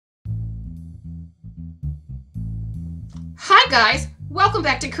Hi guys, welcome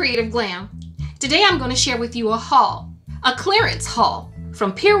back to Creative Glam. Today I'm going to share with you a haul, a clearance haul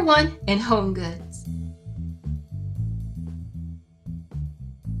from Pier 1 and Home Goods.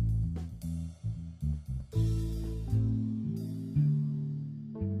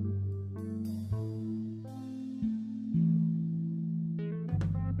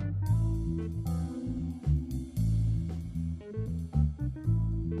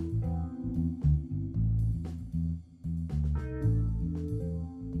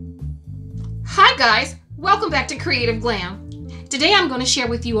 Hi guys, welcome back to Creative Glam. Today I'm going to share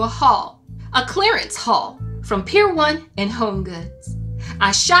with you a haul, a clearance haul from Pier 1 and Home Goods.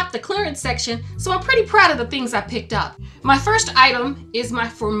 I shopped the clearance section, so I'm pretty proud of the things I picked up. My first item is my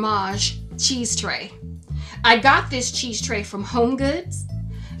fromage cheese tray. I got this cheese tray from Home Goods,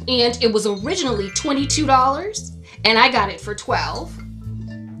 and it was originally $22, and I got it for $12.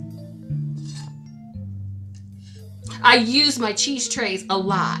 I use my cheese trays a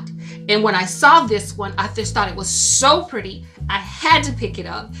lot. And when I saw this one, I just thought it was so pretty. I had to pick it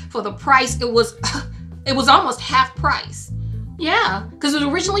up. For the price, it was almost half price. Yeah, because it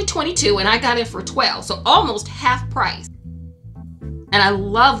was originally $22 and I got it for $12, so almost half price. And I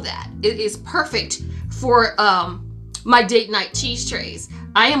love that. It is perfect for my date night cheese trays.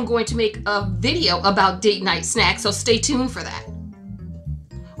 I am going to make a video about date night snacks, so stay tuned for that.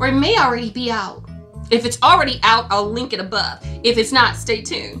 Or it may already be out. If it's already out, I'll link it above. If it's not, stay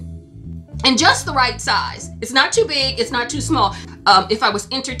tuned. And just the right size. It's not too big, it's not too small. If I was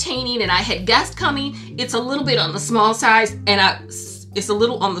entertaining and I had guests coming, it's a little bit on the small size, and it's a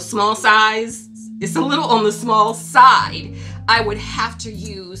little on the small size. It's a little on the small side. I would have to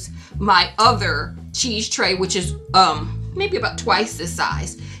use my other cheese tray, which is maybe about twice this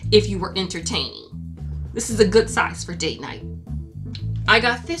size if you were entertaining. This is a good size for date night. I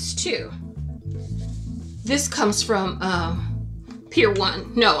got this too. This comes from Pier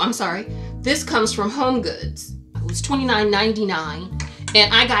 1. No, I'm sorry. This comes from Home Goods. It was $29.99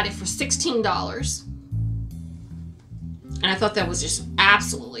 and I got it for $16. And I thought that was just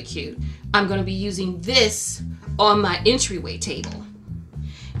absolutely cute. I'm going to be using this on my entryway table.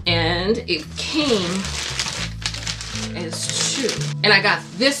 And it came as two. And I got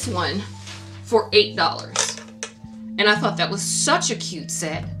this one for $8. And I thought that was such a cute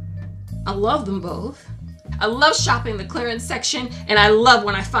set. I love them both. I love shopping the clearance section, and I love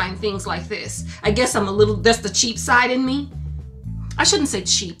when I find things like this. I guess that's the cheap side in me. I shouldn't say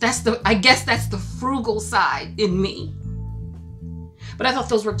cheap. I guess that's the frugal side in me. But I thought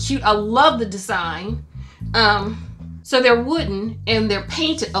those were cute. I love the design. So they're wooden and they're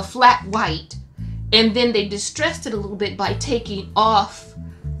painted a flat white, and then they distressed it a little bit by taking off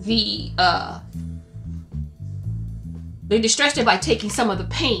some of the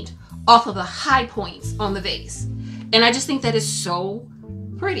paint off of the high points on the vase. And I just think that is so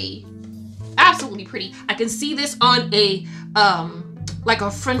pretty. Absolutely pretty. I can see this on a like a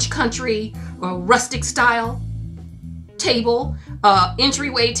French country or rustic style table,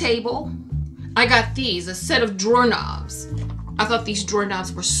 entryway table. I got these, a set of drawer knobs. I thought these drawer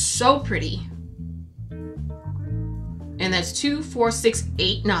knobs were so pretty. And that's 2, 4, 6,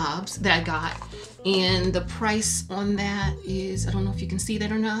 8 knobs that I got. And the price on that is, I don't know if you can see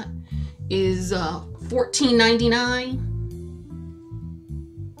that or not, is $14.99.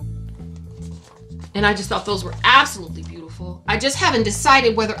 And I just thought those were absolutely beautiful. I just haven't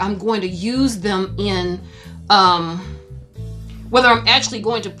decided whether I'm going to use them in, whether I'm actually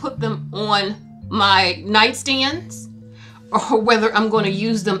going to put them on my nightstands or whether I'm going to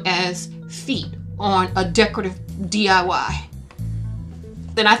use them as feet on a decorative DIY.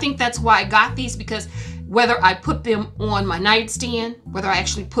 Then I think that's why I got these, because whether I put them on my nightstand, whether I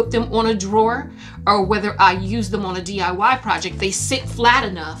actually put them on a drawer, or whether I use them on a DIY project, they sit flat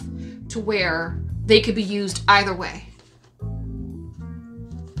enough to where they could be used either way.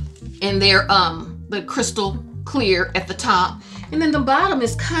 And they're the crystal clear at the top. And then the bottom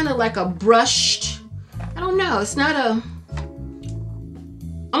is kind of like a brushed, I don't know, it's not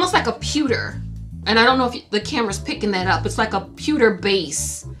almost like a pewter. And I don't know if the camera's picking that up. It's like a pewter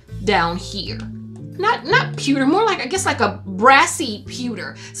base down here. Not pewter, more like, I guess, like a brassy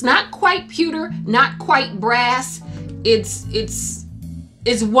pewter. It's not quite pewter, not quite brass. It's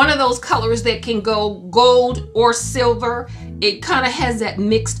one of those colors that can go gold or silver. It kind of has that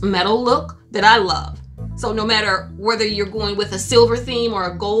mixed metal look that I love. So no matter whether you're going with a silver theme or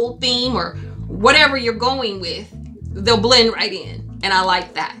a gold theme or whatever you're going with, they'll blend right in. And I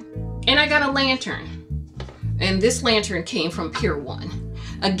like that. And I got a lantern, and this lantern came from Pier 1.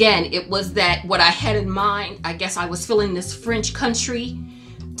 Again, it was what I had in mind. I guess I was feeling this French country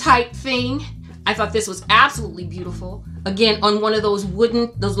type thing. I thought this was absolutely beautiful. Again, on one of those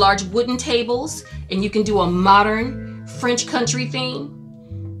large wooden tables, and you can do a modern French country theme.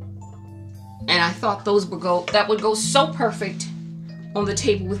 And I thought that would go so perfect on the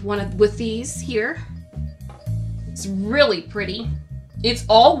table with these here. It's really pretty. It's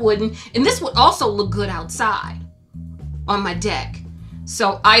all wooden, and this would also look good outside on my deck.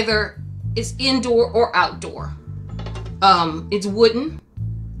 So either it's indoor or outdoor. It's wooden.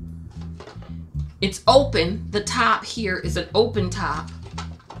 It's open. The top here is an open top,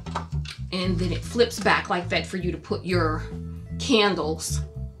 and then it flips back like that for you to put your candles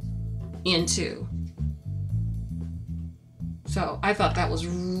into. So I thought that was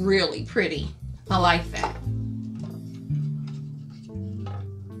really pretty. I like that.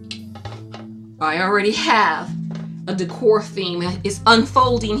 I already have a decor theme. It's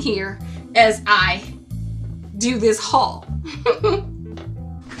unfolding here as I do this haul.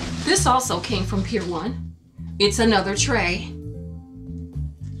 This also came from Pier 1. It's another tray.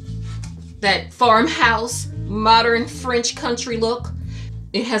 That farmhouse, modern French country look.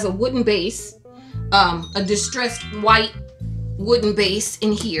 It has a wooden base, a distressed white wooden base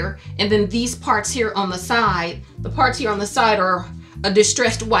in here, and then these parts here on the side, the parts here on the side are a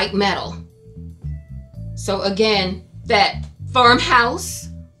distressed white metal. So again, that farmhouse,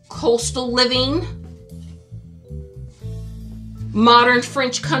 coastal living, modern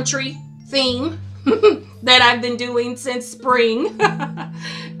French country theme that I've been doing since spring.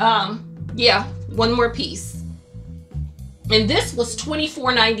 Yeah, one more piece. And this was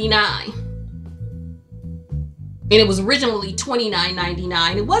 $24.99. And it was originally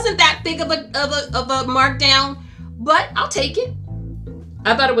 $29.99. It wasn't that big of a markdown, but I'll take it.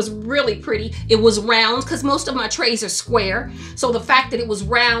 I thought it was really pretty. It was round because most of my trays are square. So the fact that it was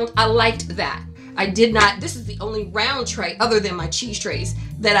round, I liked that. This is the only round tray other than my cheese trays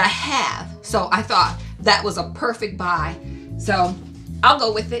that I have. So I thought that was a perfect buy. So I'll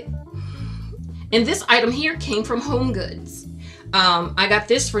go with it. And this item here came from Home Goods. I got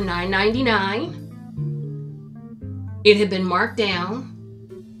this for $9.99. It had been marked down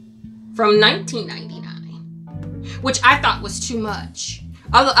from $19.99, which I thought was too much.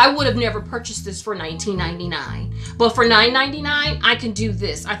 I would have never purchased this for $19.99, but for $9.99, I can do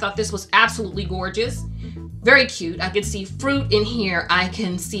this. I thought this was absolutely gorgeous. Very cute. I can see fruit in here. I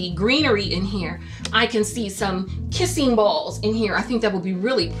can see greenery in here. I can see some kissing balls in here. I think that would be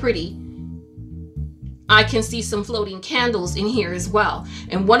really pretty. I can see some floating candles in here as well.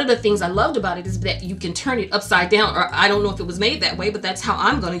 And one of the things I loved about it is that you can turn it upside down, or I don't know if it was made that way, but that's how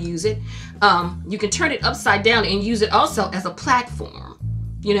I'm going to use it. You can turn it upside down and use it also as a platform.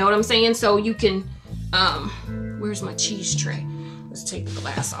 You know what I'm saying? So you can, where's my cheese tray? Let's take the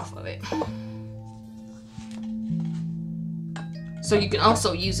glass off of it. So you can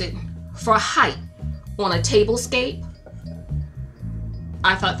also use it for height on a tablescape.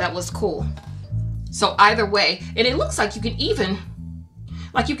 I thought that was cool. So either way, and it looks like you can even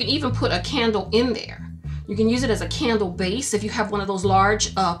put a candle in there. You can use it as a candle base if you have one of those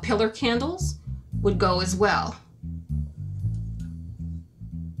large pillar candles, would go as well.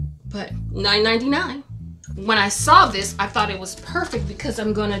 But $9.99. When I saw this, I thought it was perfect because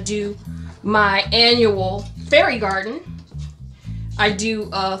I'm gonna do my annual fairy garden. I do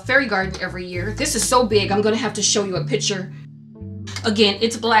a fairy garden every year. This is so big, I'm gonna have to show you a picture. Again,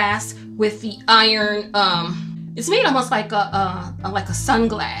 it's glass with the iron. It's made almost like a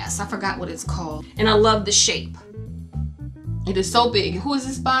sunglass. I forgot what it's called. And I love the shape. It is so big. Who is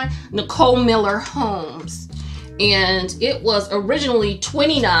this by? Nicole Miller Homes. And it was originally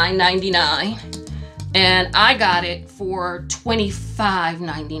 $29.99. And I got it for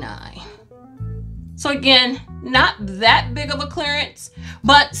 $25.99. So again, not that big of a clearance,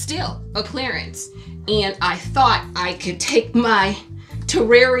 but still a clearance. And I thought I could take my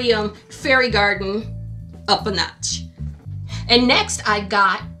terrarium fairy garden up a notch. And next I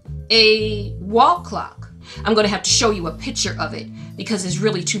got a wall clock. I'm going to have to show you a picture of it because it's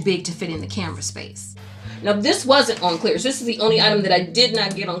really too big to fit in the camera space. Now this wasn't on clearance. This is the only item that I did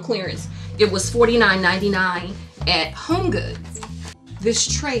not get on clearance. It was $49.99 at Home Goods. This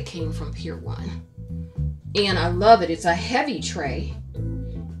tray came from Pier 1 and I love it. It's a heavy tray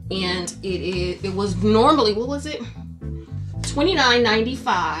and it was normally, what was it?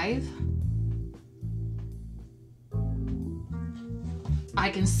 $29.95. I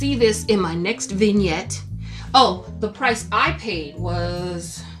can see this in my next vignette. Oh, the price I paid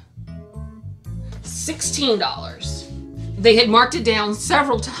was $16. They had marked it down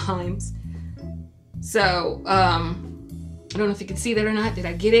several times. So, I don't know if you can see that or not. Did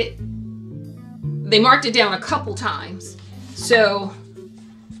I get it? They marked it down a couple times. So,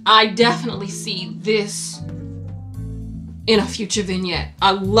 I definitely see this in a future vignette.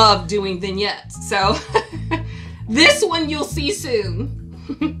 I love doing vignettes. So this one you'll see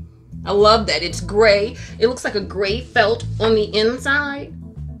soon. I love that. It's gray. It looks like a gray felt on the inside.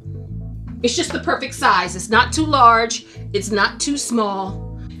 It's just the perfect size. It's not too large. It's not too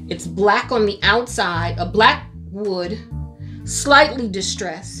small. It's black on the outside, a black wood, slightly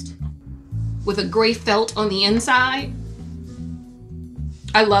distressed, with a gray felt on the inside.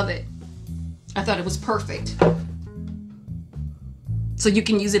 I love it. I thought it was perfect. So you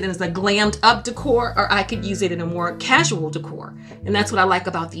can use it as a glammed up decor, or I could use it in a more casual decor. And that's what I like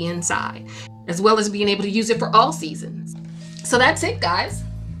about the inside, as well as being able to use it for all seasons. So that's it, guys.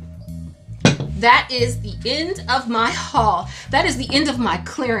 That is the end of my haul. That is the end of my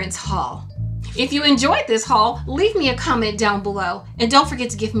clearance haul. If you enjoyed this haul, leave me a comment down below, and don't forget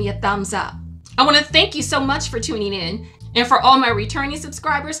to give me a thumbs up. I want to thank you so much for tuning in, and for all my returning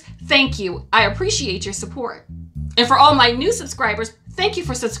subscribers, thank you. I appreciate your support. And for all my new subscribers, thank you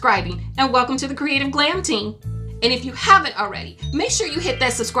for subscribing, and welcome to the Creative Glam team. And if you haven't already, make sure you hit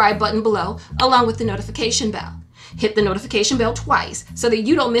that subscribe button below, along with the notification bell. Hit the notification bell twice so that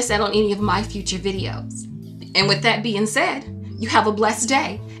you don't miss out on any of my future videos. And with that being said, you have a blessed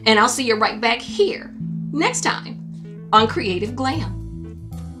day, and I'll see you right back here next time on Creative Glam.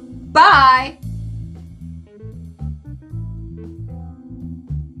 Bye!